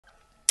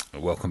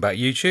Welcome back,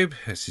 YouTube.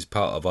 This is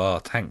part of our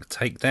tank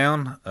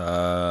takedown.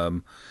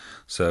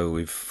 So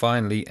we've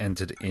finally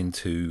entered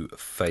into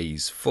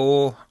phase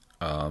 4.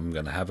 I'm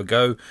gonna have a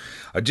go.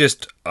 I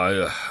just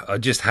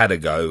had a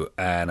go,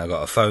 and I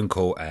got a phone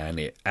call, and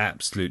it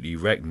absolutely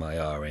wrecked my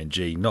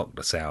RNG, knocked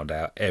the sound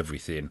out,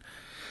 everything.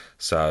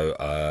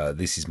 So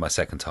this is my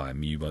second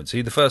time. You won't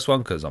see the first one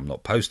because I'm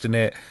not posting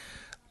it.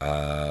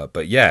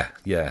 But yeah.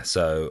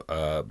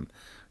 So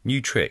new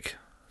trick.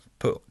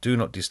 Put do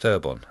not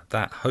disturb on.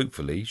 That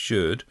hopefully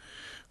should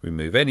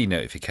remove any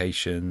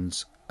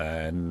notifications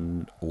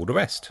and all the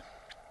rest.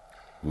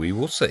 We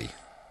will see.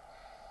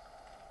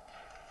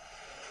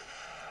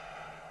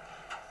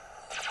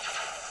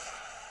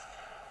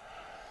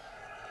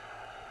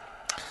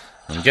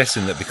 I'm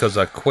guessing that because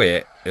I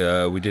quit,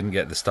 we didn't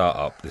get the start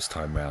up this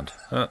time round.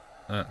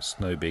 That's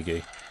no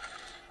biggie.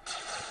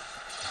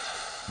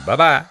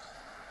 Bye-bye.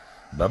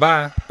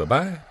 Bye-bye.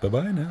 Bye-bye.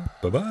 Bye-bye now.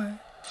 Bye-bye.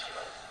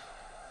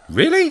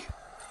 Really?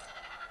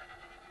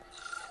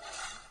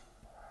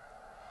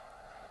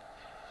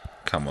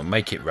 Come on,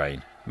 make it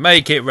rain.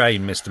 Make it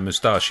rain, Mr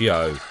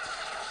Moustachio.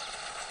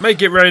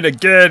 Make it rain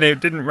again. It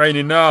didn't rain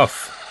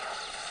enough.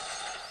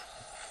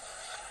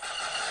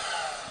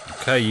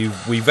 Okay,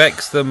 we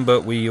vexed them,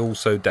 but we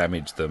also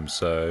damaged them,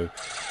 so...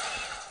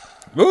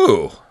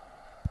 Ooh!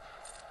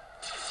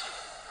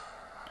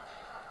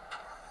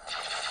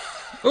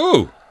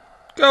 Ooh!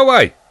 Go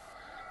away!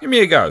 Give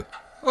me a go.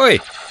 Oi!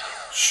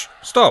 Shh!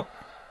 Stop!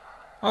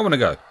 I want to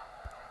go.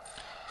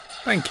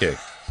 Thank you.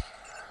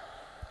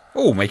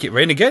 Oh, make it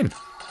rain again.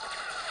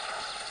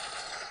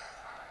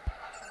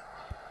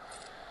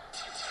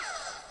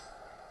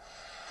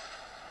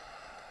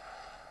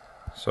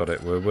 Sod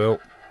it, we'll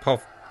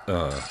pop.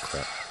 Oh,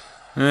 crap.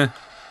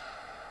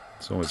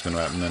 It's always going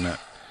to happen, isn't it?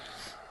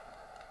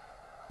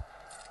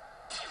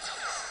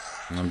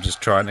 I'm just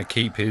trying to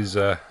keep his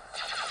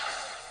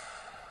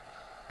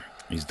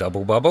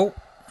double bubble.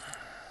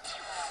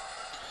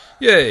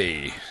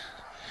 Yay!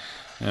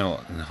 You know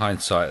what, in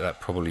hindsight, that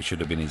probably should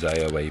have been his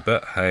AoE,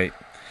 but hey.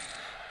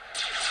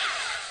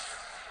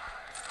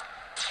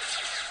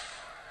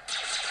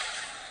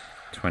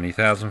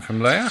 $20,000 from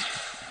Leia.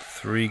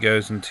 3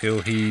 goes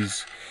until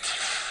he's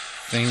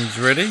things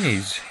ready.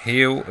 He's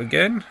heal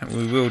again.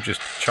 We will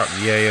just chuck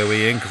the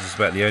AoE in because it's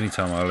about the only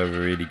time I'll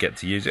ever really get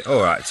to use it.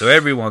 Alright, so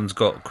everyone's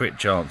got crit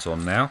chance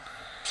on now.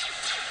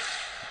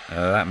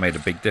 That made a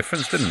big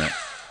difference, didn't it?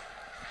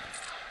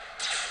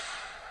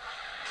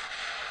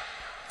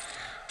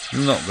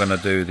 I'm not going to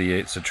do the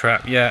it's a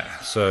trap yet,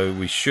 so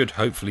we should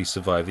hopefully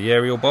survive the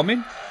aerial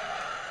bombing.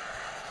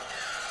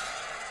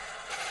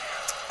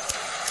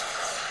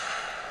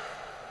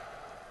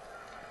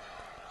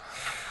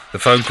 The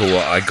phone call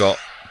I got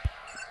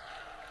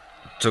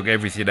took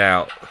everything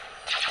out,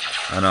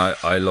 and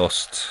I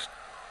lost.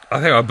 I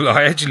think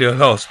I actually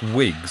lost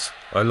wigs.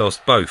 I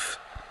lost both,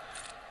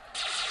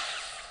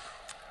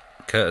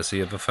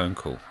 courtesy of a phone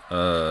call.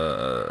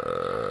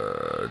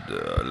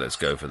 Let's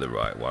go for the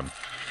right one.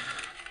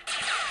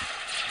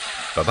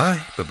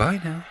 Bye-bye. Bye-bye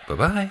now.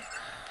 Bye-bye.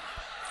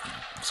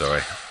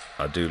 Sorry.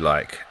 I do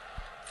like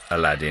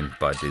Aladdin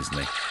by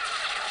Disney.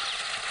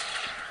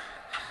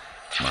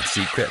 My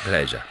secret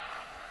pleasure.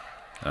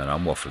 And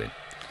I'm waffling.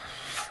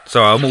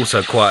 So I'm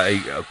also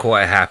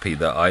quite happy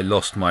that I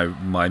lost my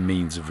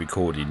means of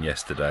recording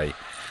yesterday.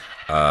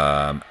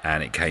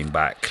 And it came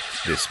back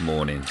this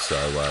morning. So,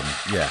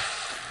 yeah.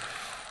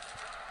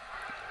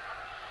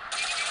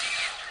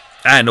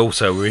 And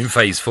also, we're in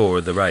phase 4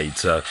 of the raid.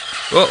 So,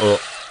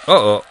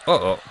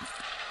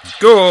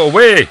 go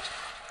away!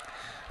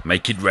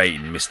 Make it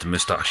rain, Mr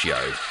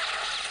Moustachio.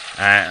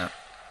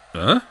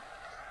 Huh?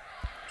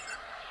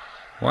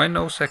 Why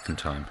no second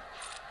time?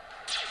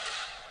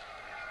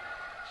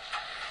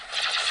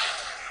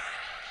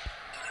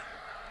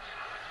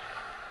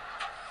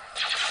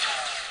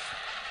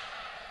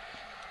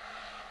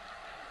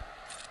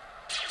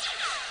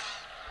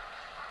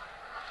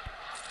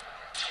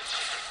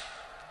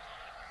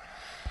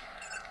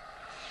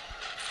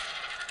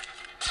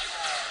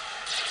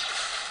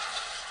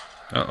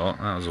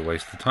 That was a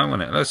waste of time,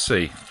 wasn't it? Let's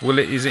see.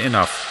 Is it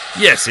enough?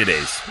 Yes, it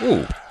is.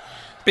 Ooh,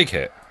 big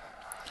hit.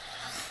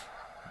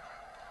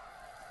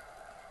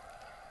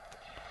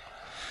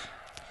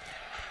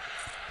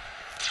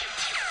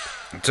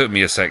 It took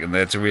me a second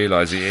there to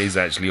realise it is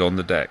actually on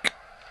the deck.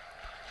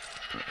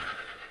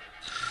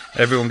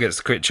 Everyone gets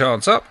the crit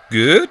chance up.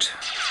 Good.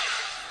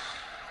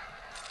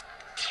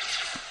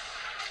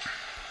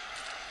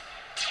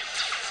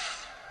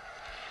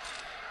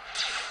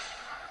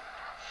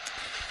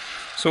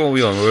 So what are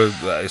we on?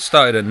 It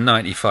started at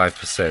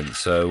 95%,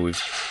 so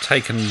we've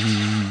taken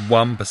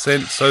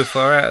 1% so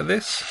far out of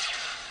this.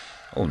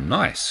 Oh,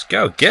 nice.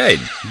 Go again.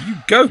 You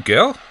go,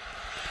 girl.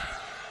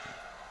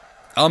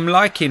 I'm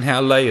liking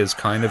how Leia's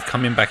kind of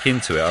coming back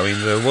into it. I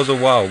mean, there was a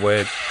while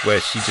where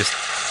she just...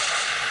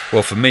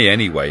 Well, for me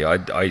anyway,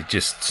 I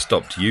just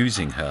stopped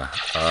using her.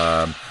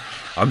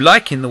 I'm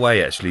liking the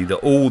way, actually, that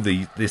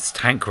this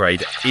tank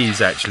raid is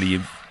actually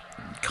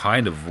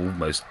kind of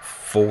almost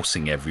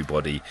forcing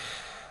everybody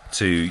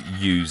to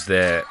use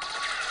their,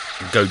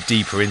 go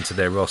deeper into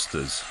their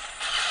rosters.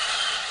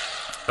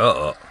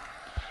 Uh-oh.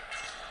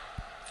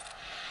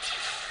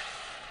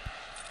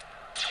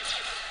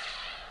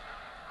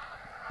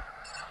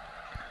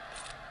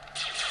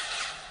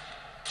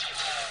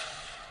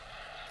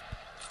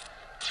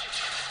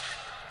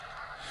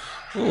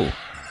 Ooh.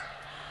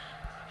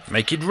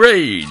 Make it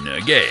rain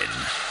again.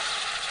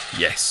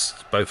 Yes,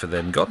 both of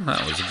them gone.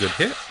 That was a good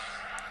hit.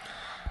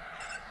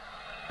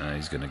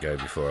 He's going to go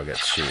before I get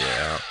to shoot it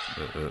out.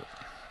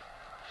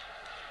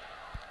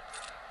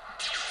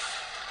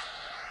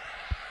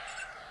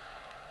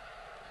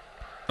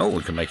 Oh,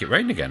 we can make it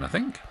rain again, I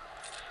think.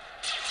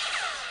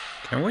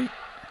 Can we?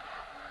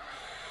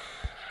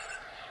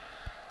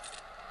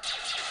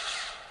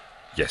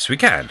 Yes, we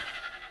can.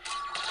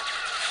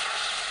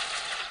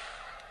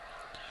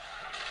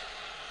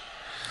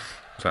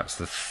 That's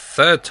the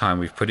third time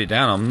we've put it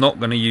down. I'm not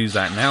going to use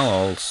that now.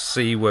 I'll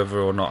see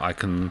whether or not I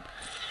can.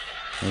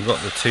 We've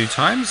got the 2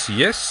 times.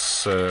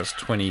 Yes, that's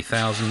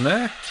 20,000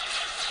 there.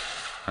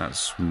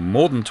 That's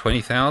more than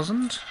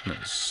 20,000.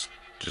 Let's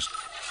just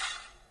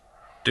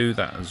do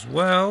that as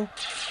well.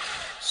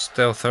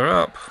 Stealth her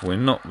up. We're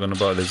not going to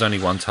buy. There's only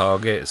one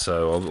target,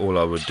 so all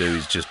I would do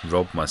is just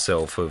rob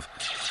myself of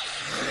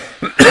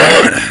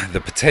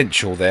the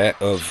potential there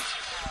of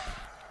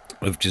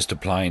just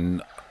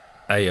applying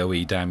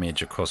AoE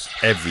damage across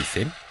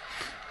everything.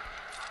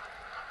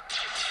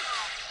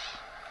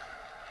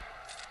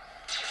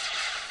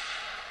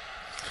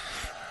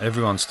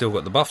 Everyone's still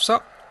got the buffs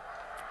up.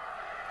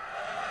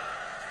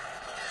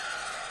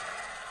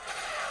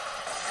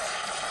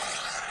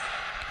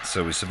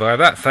 So we survived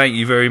that. Thank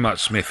you very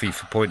much, Smithy,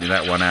 for pointing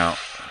that one out.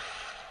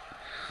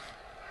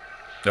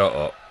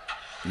 Uh-oh.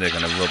 They're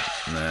going to rob...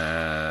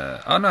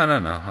 oh, no.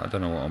 I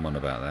don't know what I'm on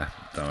about there.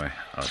 Don't worry.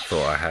 I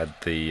thought I had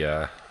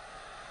the...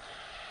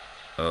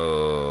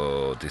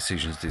 Oh,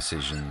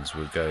 decisions.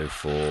 We'll go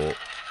for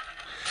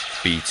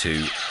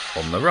B2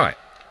 on the right.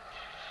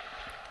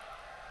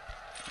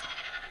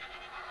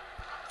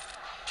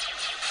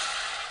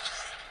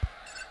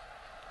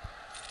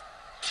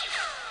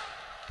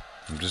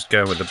 I'm just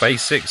going with the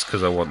basics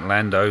because I want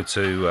Lando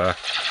to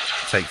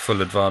take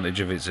full advantage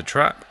of it's a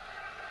trap.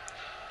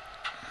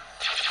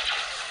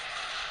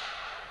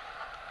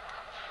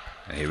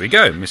 Here we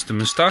go. Mr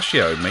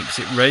Moustachio makes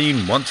it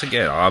rain once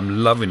again.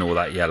 I'm loving all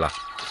that yellow.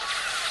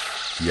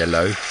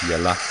 Yellow.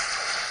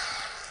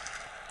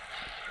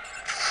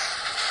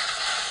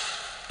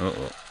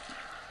 Uh-oh.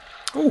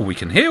 Oh, we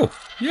can heal.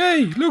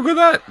 Yay, look at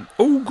that.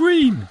 All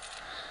green.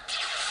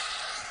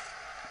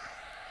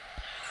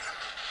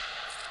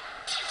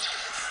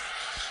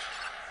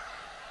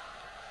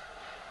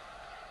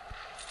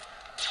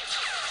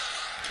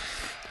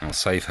 I'll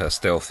save her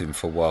stealthing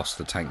for whilst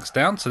the tank's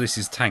down. So this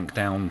is tank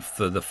down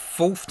for the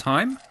 4th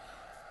time.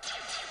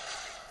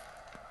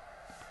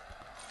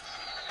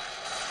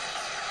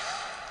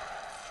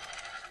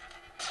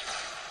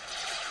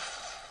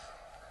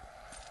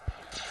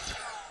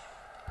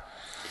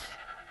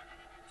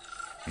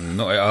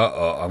 Not.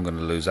 I'm going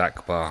to lose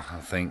Akbar, I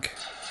think.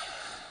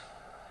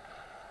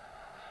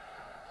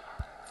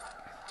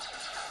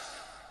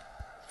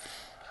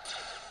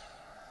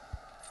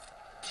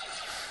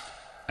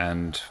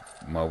 And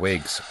my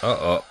wigs.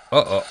 Oh,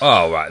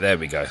 right, there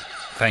we go.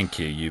 Thank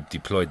you. You've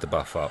deployed the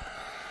buff up.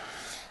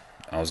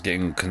 I was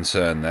getting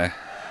concerned there.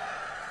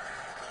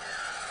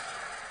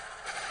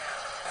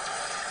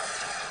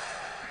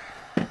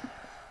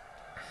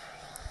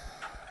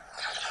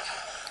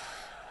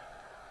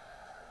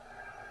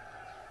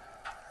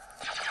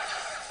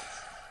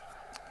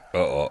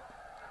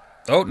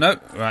 Oh, no.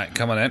 Right,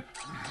 come on in.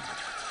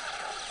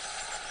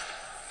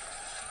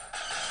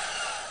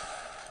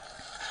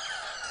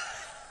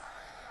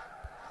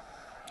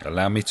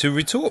 Allow me to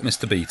retort,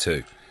 Mr.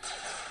 B2.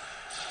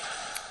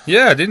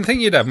 Yeah, I didn't think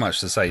you'd have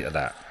much to say to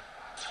that.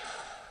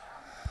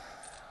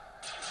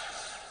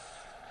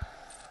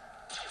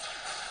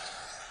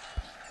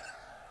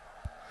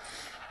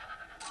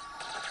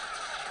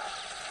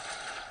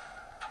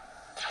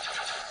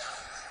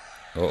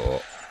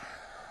 Uh-oh.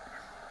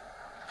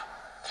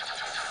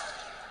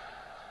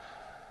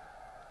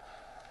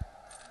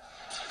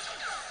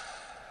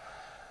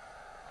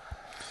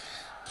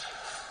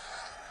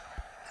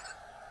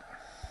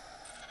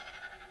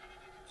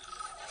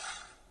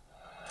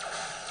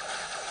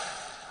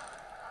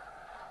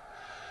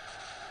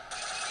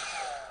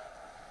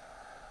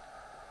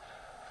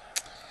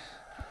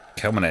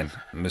 Coming in.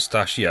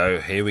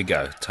 Moustachio, here we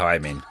go.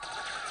 Timing.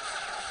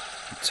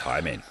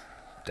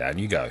 Down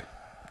you go.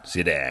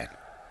 Sit down.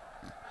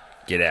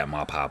 Get out of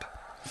my pub.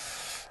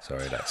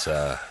 Sorry, that's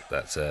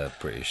a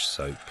British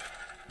soap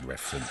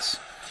reference.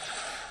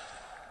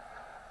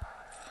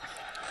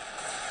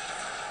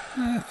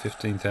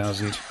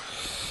 15,000.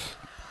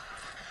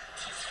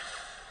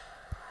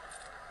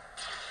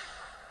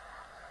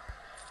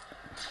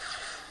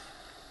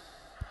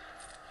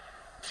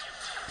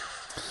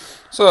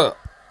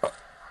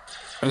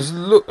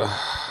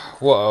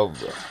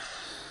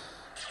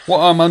 what What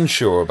I'm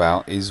unsure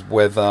about is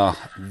whether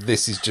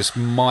this is just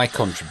my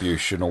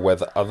contribution or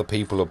whether other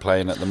people are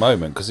playing at the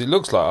moment, because it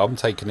looks like I'm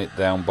taking it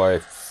down by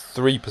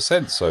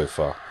 3% so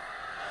far.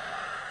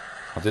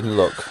 I didn't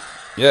look.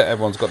 Yeah,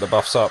 everyone's got the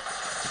buffs up.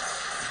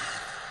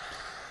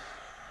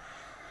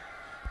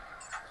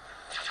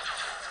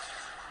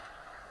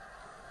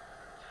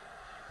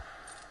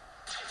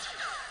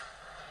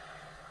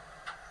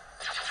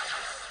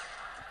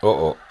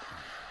 Uh-oh.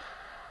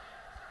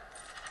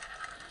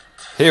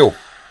 Heal.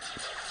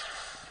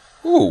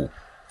 Ooh.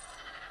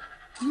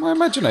 My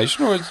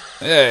imagination, or is...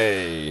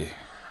 Hey.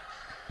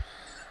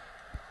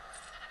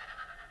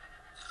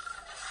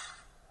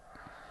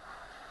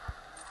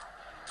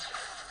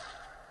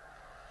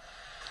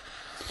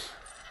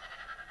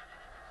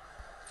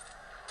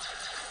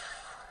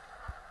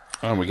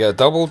 And we get a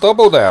double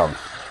down.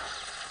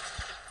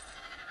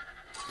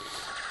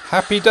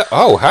 Happy days.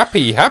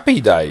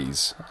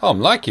 Oh, I'm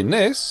liking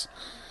this.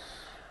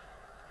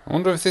 I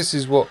wonder if this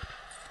is what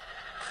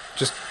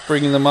just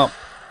bringing them up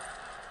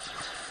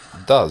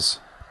does.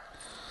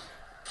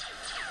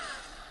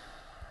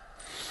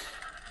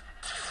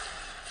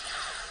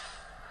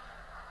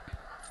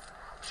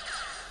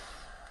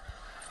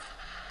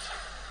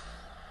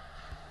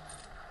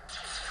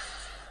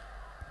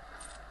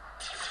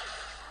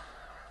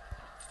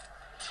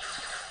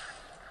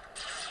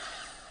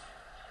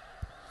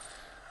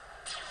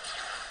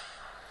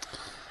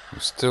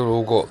 We've still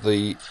all got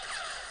the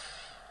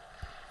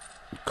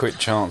crit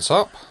chance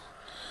up.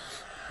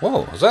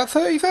 Whoa, is that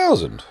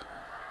 30,000?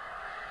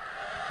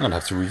 I'm going to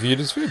have to review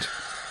this vid.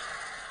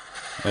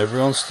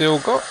 Everyone's still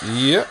got...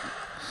 Yep.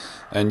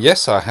 And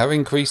yes, I have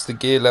increased the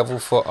gear level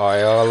for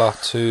Ayala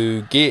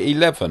to gear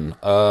 11.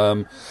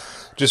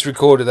 Just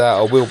recorded that.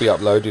 I will be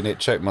uploading it.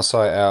 Check my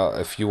site out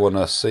if you want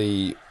to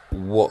see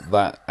what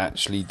that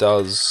actually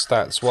does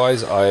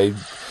stats-wise.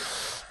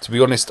 To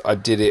be honest, I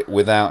did it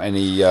without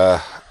any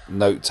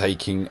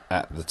note-taking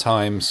at the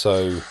time,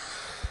 so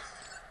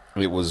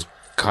it was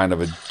kind of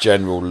a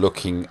general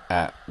looking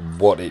at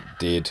what it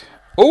did.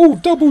 Oh,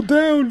 double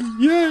down!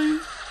 Yay!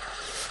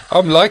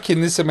 I'm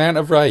liking this amount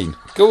of rain.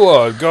 Go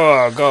on, go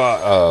on, go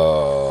on.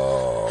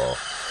 Oh,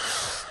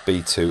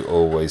 B2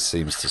 always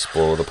seems to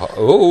spoil the pot.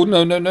 Oh,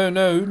 no, no, no,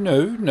 no,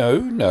 no, no,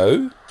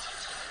 no.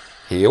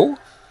 Heal.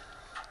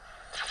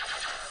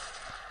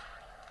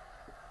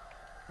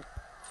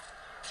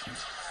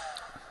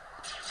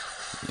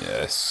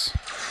 Yes.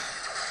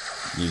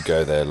 You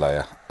go there,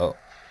 Leia. Oh.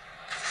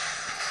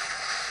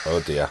 Oh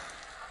dear.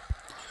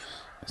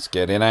 It's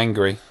getting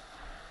angry.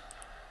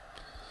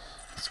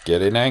 It's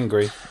getting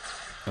angry.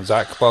 Has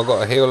Akbar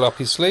got a heal up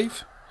his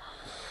sleeve?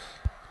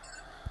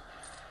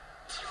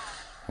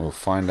 We'll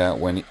find out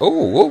when he...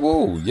 Oh, oh,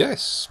 oh,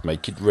 yes.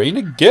 Make it rain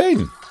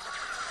again.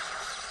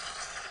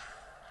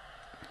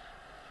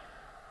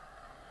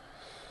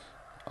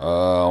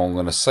 I'm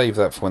going to save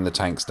that for when the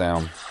tank's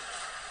down,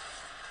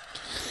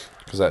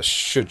 because that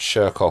should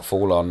shirk off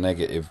all our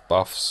negative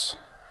buffs.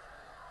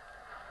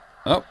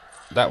 Oh,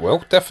 that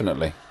will,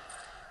 definitely.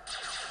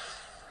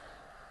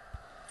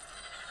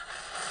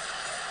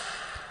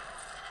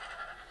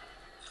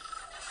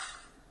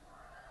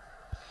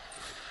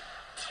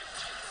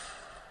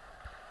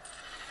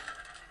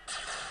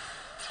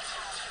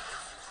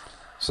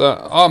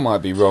 So, I might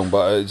be wrong,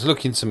 but it's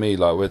looking to me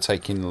like we're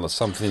taking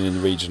something in the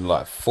region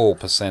like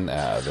 4%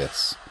 out of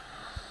this.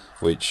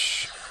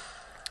 Which,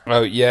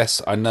 oh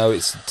yes, I know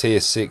it's a tier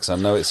 6, I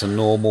know it's a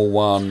normal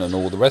one and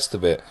all the rest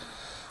of it,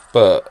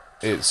 but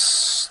it's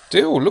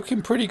still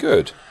looking pretty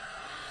good.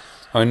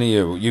 Only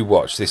you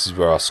watch, this is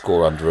where I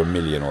score under 1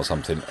 million or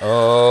something.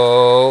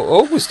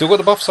 Oh, we've still got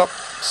the buffs up.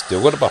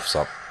 Still got the buffs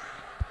up.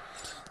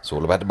 It's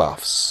all about the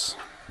buffs.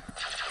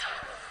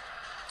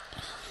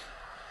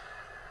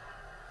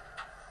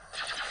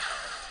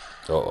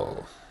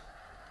 Uh-oh.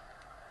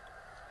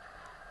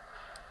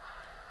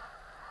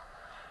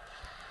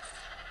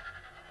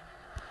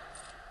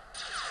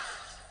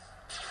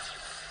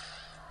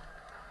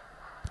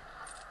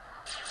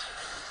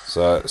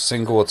 So,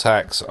 single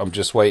attacks. I'm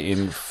just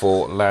waiting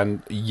for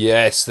land.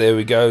 Yes, there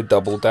we go.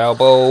 Double.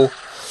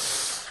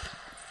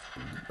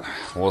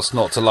 What's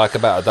not to like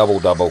about a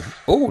double?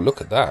 Oh,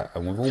 look at that.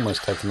 And we've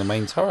almost taken the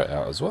main turret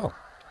out as well.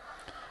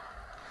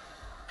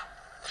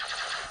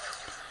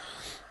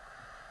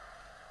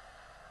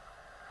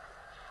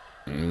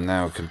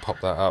 Now we can pop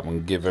that up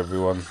and give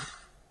everyone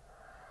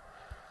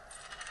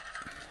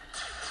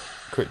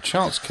crit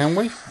chance, can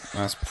we?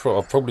 That's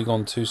I've probably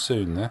gone too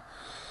soon there.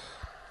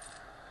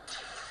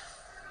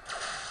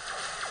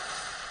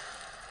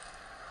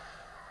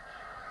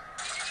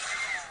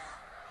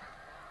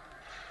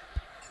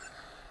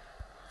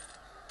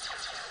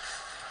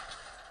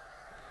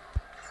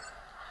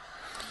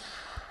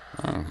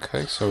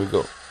 Okay, so we've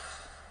got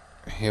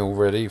heal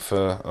ready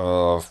for...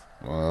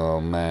 oh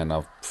man,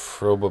 I've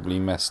probably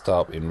messed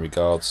up in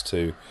regards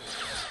to...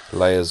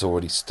 Leia's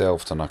already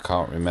stealthed and I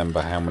can't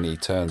remember how many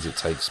turns it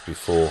takes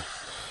before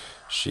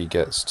she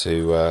gets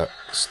to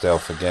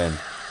stealth again.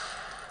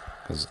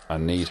 Because I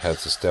need her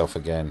to stealth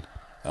again.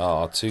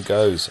 Ah, 2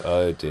 goes.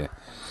 Oh dear.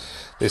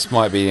 This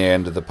might be the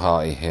end of the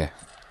party here.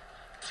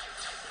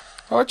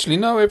 Oh, actually,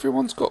 no,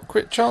 everyone's got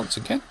crit chance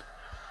again.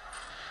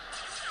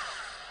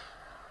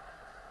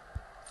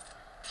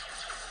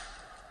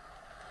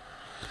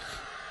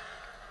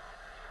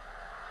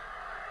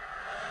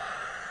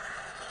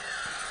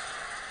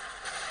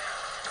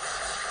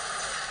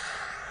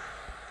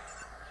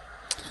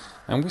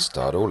 And we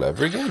start all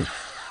over again.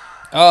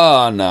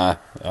 Oh, no.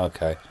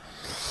 Okay.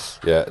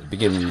 Yeah, the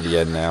beginning of the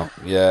end now.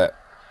 Yeah,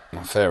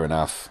 fair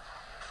enough.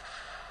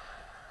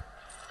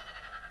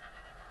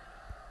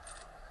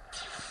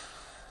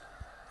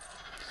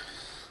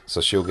 So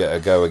she'll get a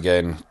go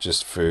again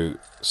just through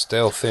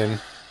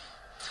stealthing.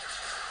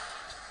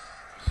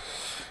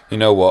 You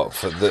know what?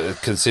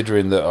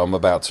 Considering that I'm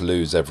about to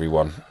lose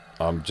everyone,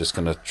 I'm just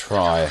going to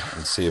try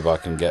and see if I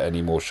can get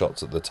any more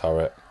shots at the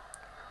turret.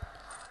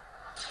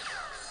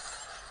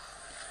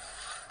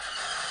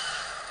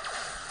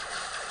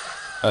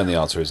 And the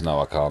answer is no,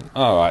 I can't.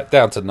 Alright,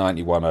 down to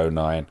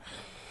 9109.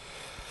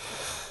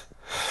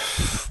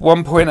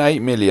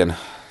 1.8 million.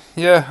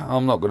 Yeah,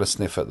 I'm not going to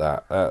sniff at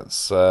that.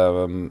 That's,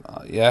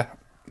 yeah.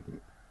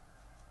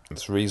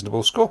 It's a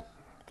reasonable score.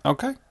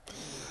 Okay.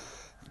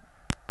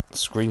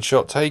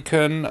 Screenshot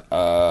taken.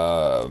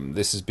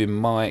 This has been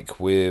Mike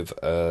with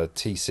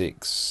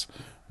T6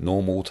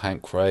 normal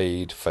tank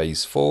raid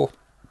phase 4.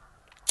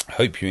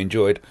 Hope you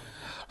enjoyed.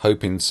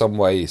 Hope in some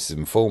way it's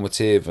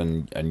informative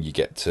and you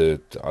get to,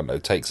 I don't know,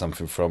 take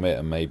something from it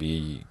and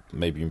maybe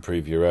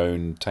improve your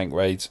own tank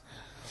raids.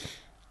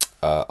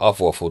 I've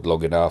waffled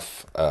long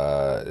enough.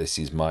 This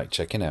is Mike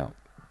checking out.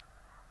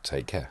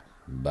 Take care.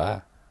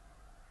 Bye.